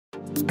Hi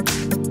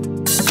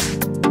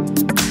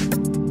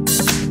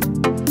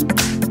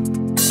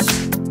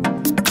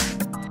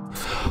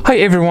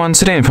everyone,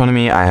 today in front of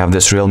me I have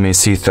this REALME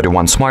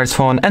C31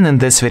 smartphone, and in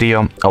this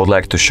video I would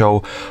like to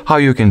show how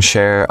you can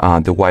share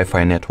the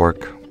Wi-Fi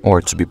network,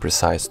 or to be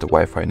precise, the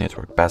Wi-Fi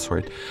network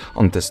password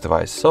on this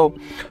device. So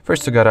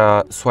first you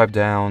gotta swipe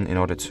down in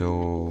order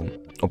to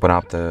open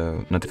up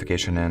the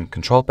notification and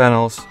control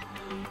panels.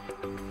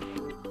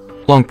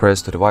 Long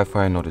press to the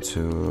Wi-Fi in order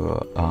to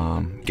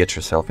get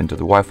yourself into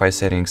the Wi-Fi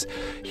settings.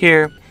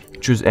 Here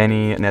choose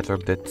any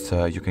network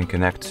that you can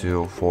connect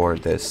to for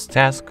this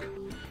task.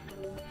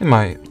 In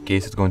my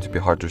case, it's going to be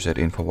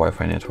HardReset.Info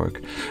Wi-Fi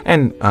network.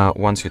 And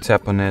once you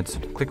tap on it,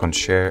 click on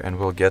share, and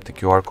we'll get the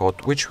QR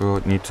code, which we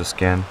will need to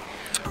scan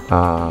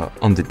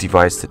on the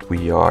device that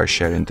we are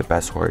sharing the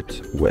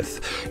password with.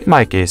 In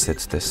my case,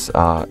 it's this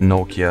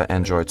Nokia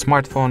Android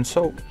smartphone.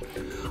 So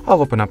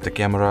I'll open up the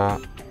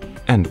camera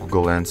and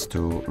Google Lens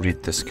to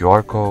read this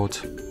QR code.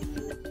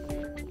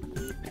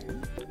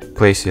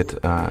 Place it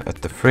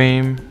at the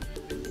frame.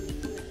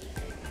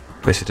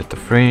 Place it at the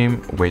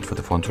frame, wait for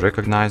the phone to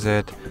recognize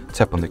it,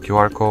 tap on the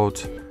QR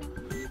code.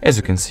 As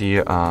you can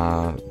see,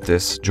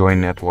 this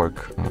join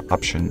network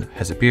option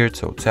has appeared,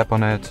 so tap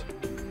on it.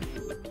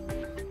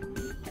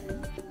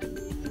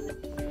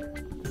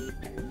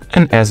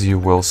 And as you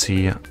will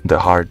see,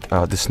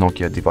 this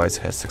Nokia device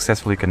has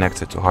successfully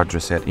connected to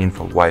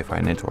HardReset.Info Wi-Fi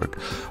network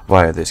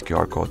via this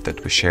QR code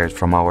that we shared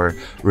from our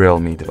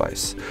REALME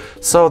device.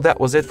 So that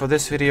was it for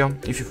this video.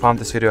 If you found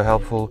this video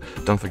helpful,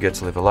 don't forget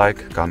to leave a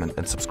like, comment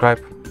and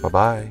subscribe.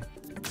 Bye-bye.